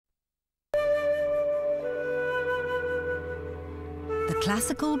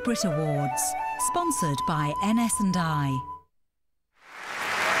Classical Brit Awards, sponsored by NS&I.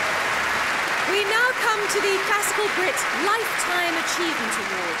 We now come to the Classical Brit Lifetime Achievement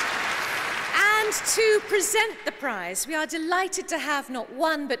Award. And to present the prize, we are delighted to have not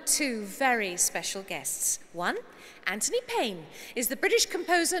one but two very special guests. One, Anthony Payne, is the British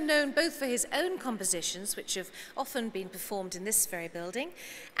composer known both for his own compositions, which have often been performed in this very building,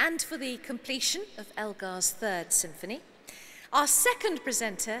 and for the completion of Elgar's Third Symphony. Our second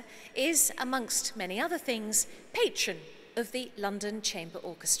presenter is, amongst many other things, patron of the London Chamber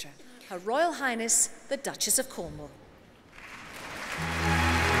Orchestra, Her Royal Highness, the Duchess of Cornwall.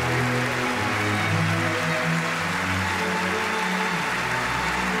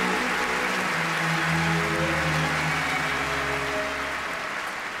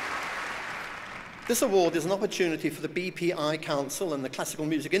 This award is an opportunity for the BPI Council and the classical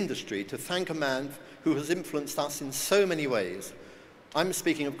music industry to thank a man who has influenced us in so many ways. I'm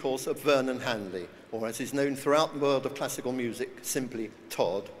speaking, of course, of Vernon Handley, or as he's known throughout the world of classical music, simply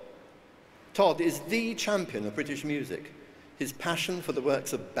Todd. Todd is the champion of British music. His passion for the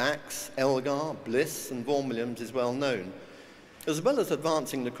works of Bax, Elgar, Bliss and Vaughan Williams is well known. As well as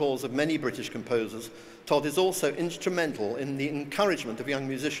advancing the cause of many British composers, Todd is also instrumental in the encouragement of young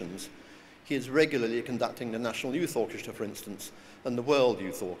musicians. He is regularly conducting the National Youth Orchestra, for instance, and the World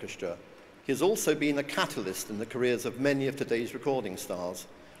Youth Orchestra. He has also been a catalyst in the careers of many of today's recording stars.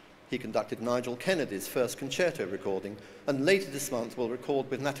 He conducted Nigel Kennedy's first concerto recording, and later this month will record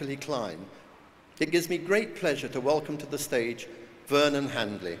with Natalie Cline. It gives me great pleasure to welcome to the stage Vernon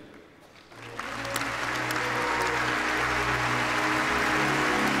Handley.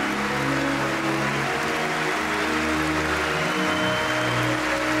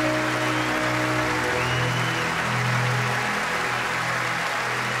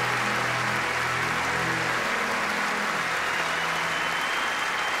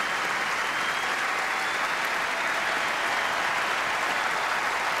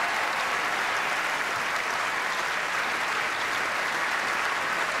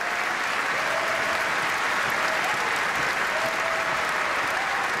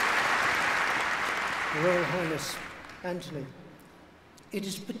 Royal Highness Anthony, it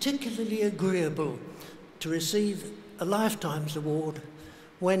is particularly agreeable to receive a Lifetime's Award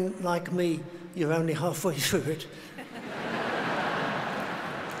when, like me, you're only halfway through it.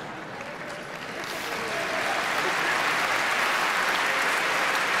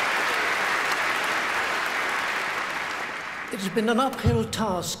 It has been an uphill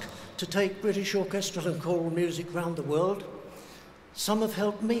task to take British orchestral and choral music round the world. Some have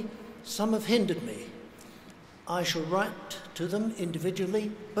helped me, some have hindered me. I shall write to them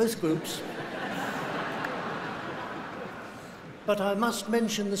individually, both groups. But I must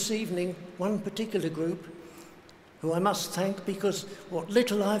mention this evening one particular group who I must thank, because what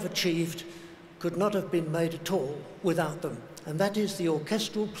little I've achieved could not have been made at all without them, and that is the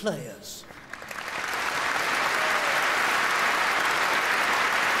orchestral players.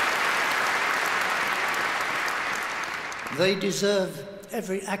 They deserve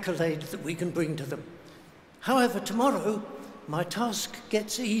every accolade that we can bring to them. However, tomorrow, my task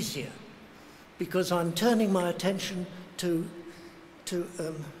gets easier because I'm turning my attention to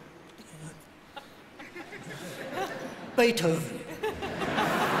Beethoven.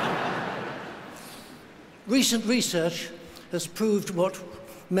 Recent research has proved what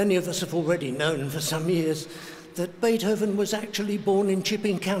many of us have already known for some years, that Beethoven was actually born in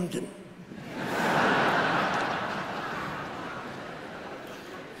Chipping Campden.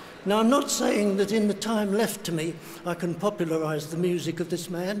 Now, I'm not saying that in the time left to me, I can popularise the music of this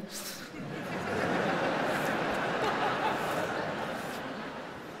man.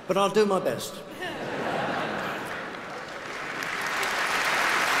 But I'll do my best.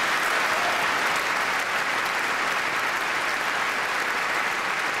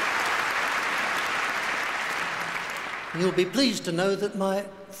 You'll be pleased to know that my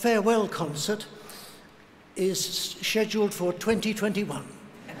farewell concert is scheduled for 2021.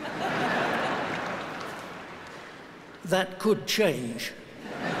 That could change.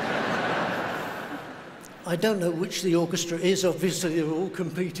 I don't know which the orchestra is, obviously they're all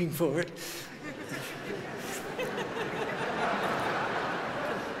competing for it.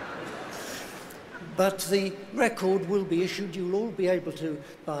 But the record will be issued, you'll all be able to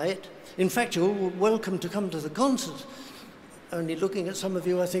buy it. In fact, you're all welcome to come to the concert. Only looking at some of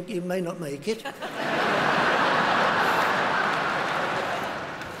you, I think you may not make it.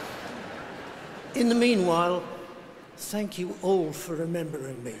 In the meanwhile, thank you all for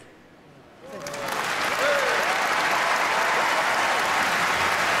remembering me.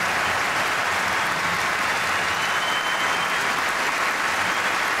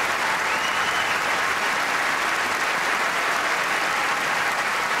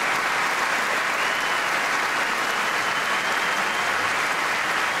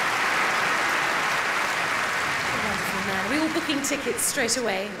 booking tickets straight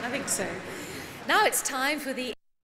away. I think so. Now it's time for the